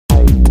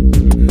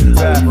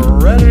never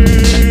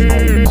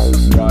ready.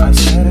 I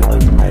said it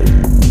like right.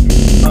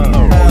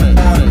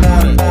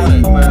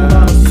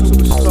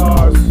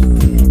 Superstars.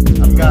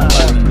 I've got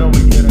like, no we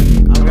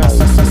kidding. I've got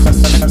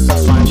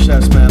my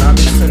chest, man. I've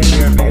been sitting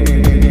here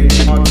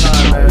making on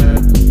time, man.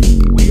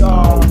 We are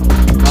a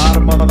lot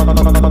of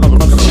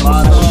motherfuckers, a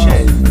lot of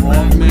shit.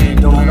 Wrong man,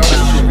 don't know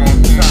shit,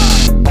 wrong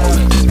time.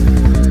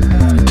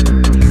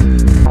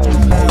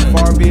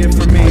 Far be it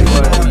from me,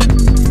 but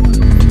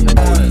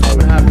I'm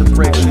gonna have to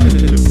break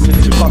shit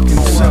into fucking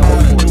simple.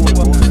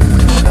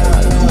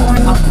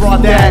 I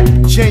brought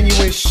that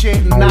genuine shit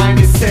in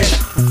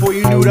 96. Before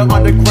you knew the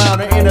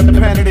underground or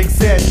independent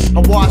exist. I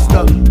watched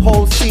the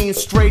whole scene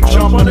straight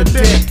jump on the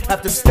dick.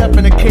 After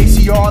stepping a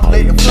KCR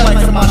lit and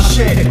flexing my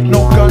shit.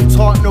 No gun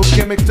talk, no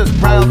gimmicks, just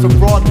rounds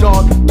of raw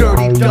dog.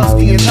 Dirty,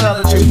 dusty,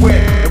 intelligent wit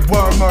and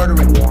word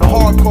murdering. The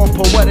hardcore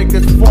poetic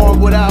that's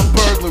formed without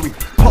burglary.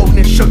 Potent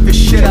and shook the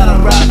shit out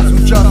of rappers who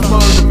just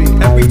murdered me.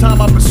 Every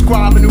time I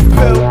prescribe a new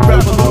pill,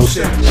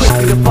 revolution.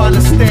 Quickly to find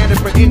a standard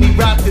for indie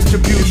rap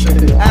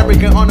distribution.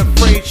 Arrogant,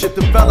 unafraid shit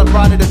developed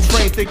riding the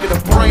train thinking the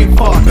brain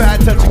fuck.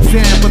 Bad touch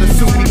exam, but it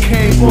soon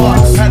became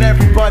bust. Had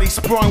everybody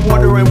sprung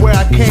wondering where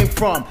I came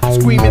from.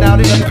 Screaming out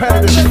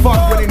independent as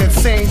fuck with an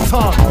insane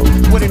tongue.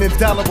 With an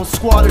indelible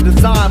squad of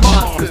design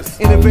monsters.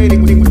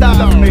 Innovating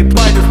without made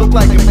biters look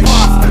like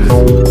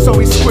imposters. So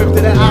he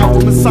scripted an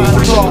album and signed a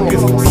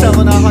raucous.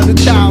 Selling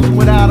 100,000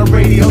 without a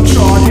radio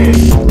chart hit.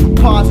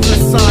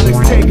 Preposterous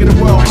sonics taking the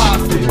world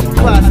hostage.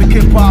 Classic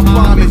hip-hop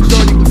homage,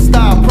 dirty with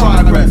style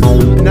progress.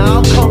 Now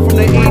I'm come from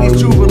the 80s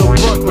juvenile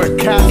Brooklyn.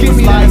 Cats give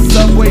me like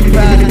Subway,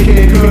 fat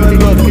kid, good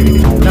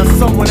looking. Now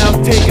someone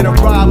else taking a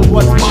ride with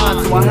what's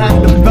mine, so I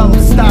had to develop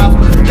styles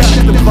with the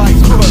death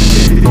device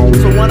crooked.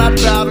 So when I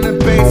battled in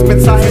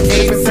basements, I had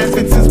 8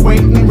 sentences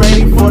waiting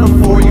ready for the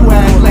 4 you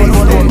had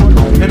laced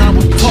in. And I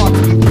was taught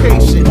to be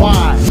patient.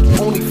 Why?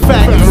 Only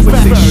faggots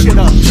switch this shit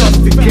up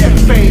just to get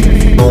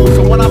famous.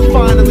 So when I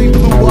finally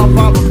blew up,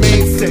 I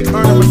remained sick.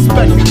 Earning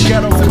respect in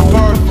ghettos and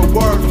birds for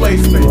word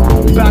placement.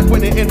 Back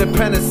when the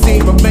independent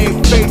scene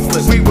remained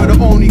faceless, we were the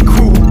only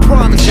crew who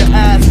promised your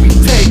ass we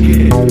take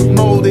it.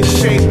 Mold it,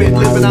 shape it,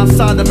 living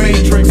outside the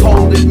matrix.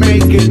 Hold it,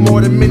 make it,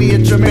 more than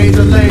miniature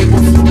major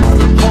labels.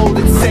 Hold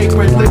it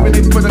sacred, living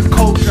it for the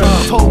culture.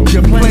 Told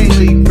you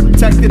plainly,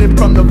 protected it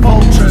from the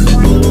vultures.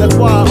 That's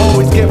why I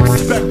always give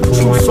respect to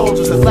true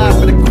soldiers that laugh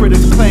at the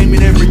critics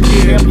claiming every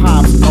year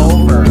hip-hop's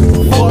over.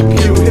 Fuck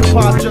you,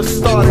 hip-hop just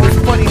started. It's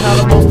funny how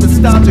the most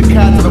nostalgic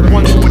cats are the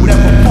ones who were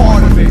never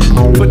part of it.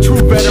 But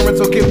true veterans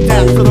will give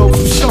daps to those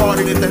who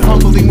started it. They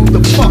humbly move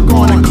the fuck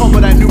on and come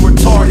with that new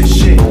retarded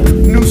shit.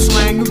 New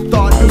slang, new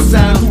thought, new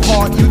sound, new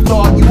heart, you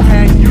thought, you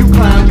hang, you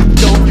clown, you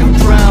don't, you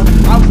drown.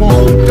 I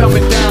won't dumb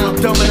it down, I'm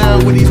dumbing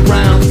out with these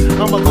rounds.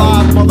 I'm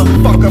alive,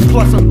 motherfucker,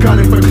 plus I'm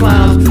gunning for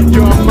clowns.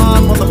 You're a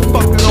mom,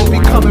 motherfucker, don't be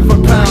coming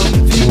for pounds.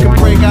 So you can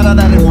break out of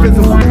that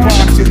invisible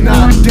box, you're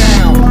not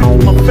down.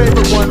 My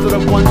favorite ones are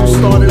the ones who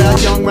started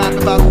out young rap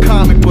about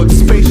comic books,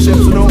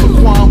 spaceships, and over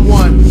Quan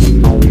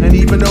 1. And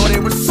even though they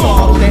were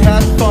soft, they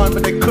had fun,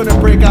 but they couldn't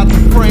break out the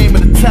frame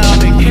of the town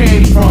they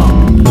came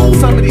from.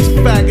 Some of these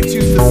faggots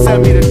used to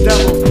send me the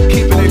devils,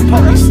 keeping their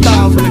puppy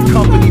styles in the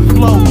company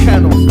flow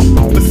kennels.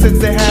 But since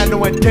they had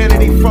no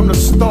identity from the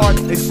start,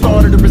 they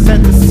started to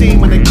resent the scene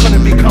when they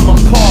couldn't become a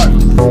part.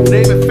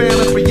 They've been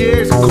failing for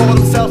years and call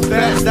themselves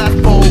vets, that's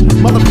bold.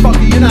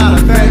 Motherfucker, you're not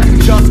a vet,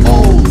 you're just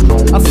old.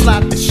 I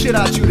slap the shit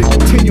out you to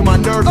continue my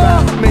nerve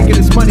out, making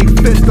this money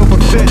fist over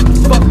fist.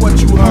 Fuck what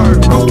you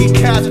heard. Rookie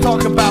cats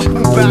talk about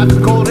blue bap, the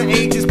golden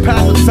ages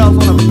pat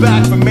themselves on the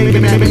back for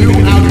making that new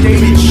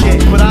outdated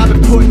shit. But I've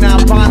been putting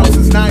out vinyl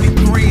since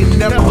 93 and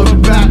never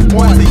looked back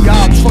once of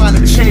y'all trying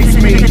to chase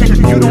me.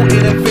 You don't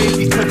innovate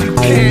because you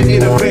can't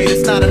innovate,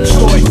 it's not a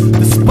choice.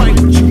 Despite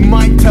what you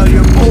might tell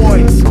your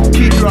boys,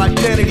 keep your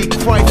identity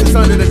crisis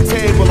under the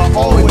table. I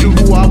always knew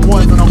who I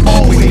was and I'll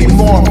always be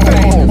more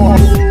pain. You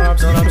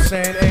know what I'm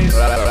saying, Aesop?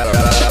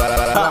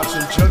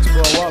 Watching jokes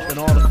blow up and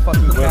all the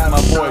fucking cats. My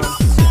voice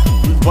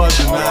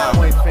buzzing now.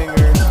 Point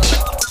fingers,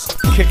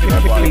 kicking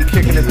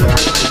it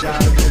down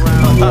the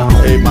ground.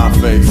 Hey, my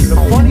face. The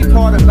funny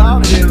part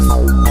about it is,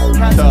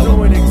 cats are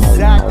doing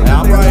exactly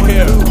what they right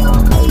here. Do.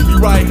 You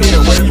right here,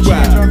 where you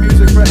at? Change our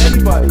music for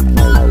anybody,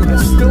 and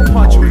still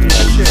punch with your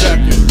shit.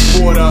 Second,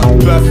 for the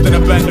best in a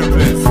bender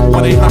biz.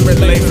 1-800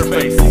 laser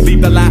face.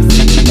 Leave the last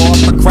seat off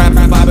for crap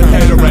and by the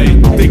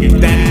haterade. Digging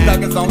Danny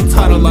dug his own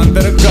tunnel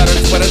under the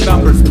gutters where the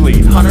numbers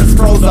bleed. Hunters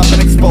froze up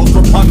and exposed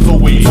Rapunzel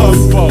weed.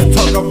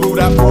 Took a root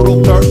out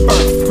brutal dirt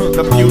first.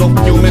 The feudal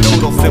human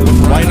noodles, it was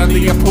right under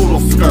your poodle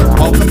skirt.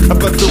 Welcome to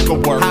Bazooka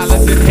works.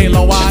 Halidin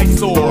Halo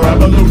eyesore.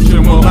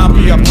 Revolution will not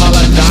be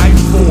apologized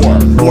for.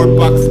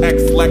 $4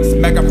 X-Lex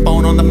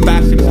megaphone on the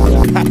fashion.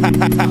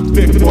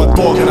 Dick to a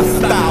dog in a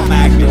style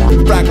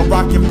magnet. Brag a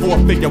rock your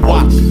 4-figure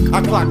watch.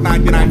 I clock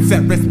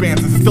 99-cent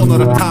wristbands and still know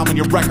the time when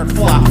your record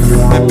flops.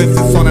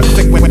 Emphasis on a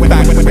sick with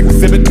back with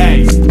exhibit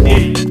A,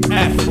 E,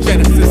 F,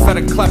 Genesis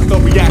to the klepto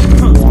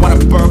reactor.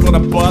 Wanna burgle the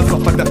buzz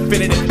off a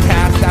definitive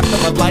cast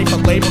after a life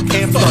of label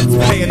can't start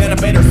paying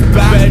innovators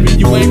back. Baby,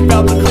 you ain't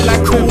felt the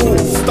collective.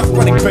 Stuck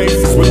running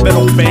bases with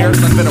little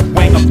bears under the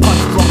wing of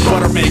punch drunk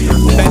butter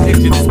makers. That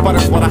engine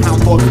sputters while a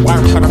hound dog's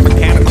wire cutter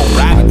mechanical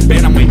rabbits.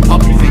 Bantamweight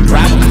puppies ain't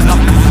grabbing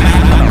nothing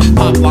smack.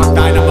 Pop lock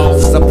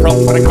dynamos is a pro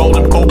with a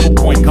golden focal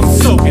point. Come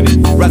soaking it.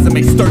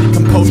 Resume sturdy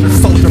composure,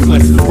 soldier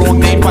bliss. Wrong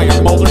name by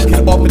your molars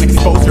can often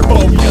expose your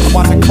phobias.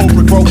 Watch a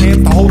cobra grow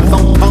hands to hold his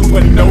own tongue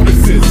when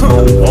notices.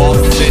 All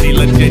city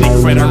legit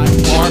critter.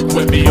 Mark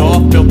with me all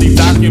filthy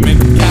document.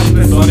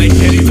 Captains on their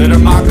kitties that are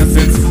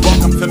moccasins.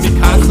 Welcome to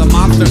Mikasa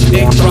Monster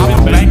Inc.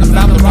 Dropping bangers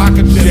out the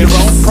rocket ship. Your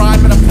own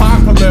private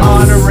apocalypse.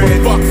 Honor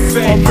it. For fuck's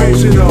sake.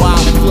 Original. Wild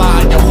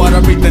fly, you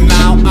wanna read the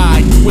now?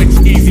 I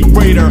switch easy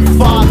raider.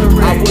 Father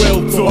it. I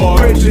will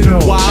dog.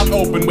 Original. Wild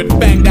open with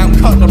banged out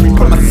cutlery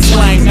from a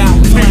slang out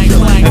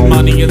teacher. And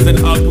money is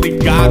an ugly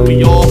god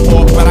we all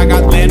walk, but I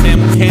got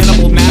landman with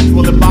cannibal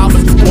natural the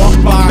bombers to walk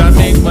by. That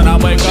means when I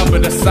wake up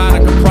and decide I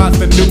can cross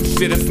the new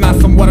shit, it's not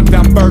some watered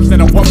down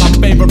version of what my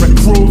favorite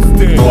crews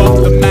did.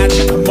 Fuck the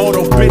magic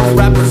Komodo bitch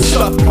rappers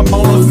stuff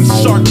kimonos and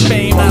shark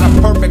fame out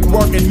of perfect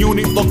work and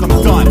uni look I'm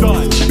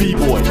done.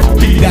 B-boy,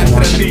 be that to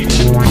the knee.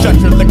 Shut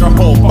your liquor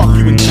hole, fuck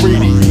you and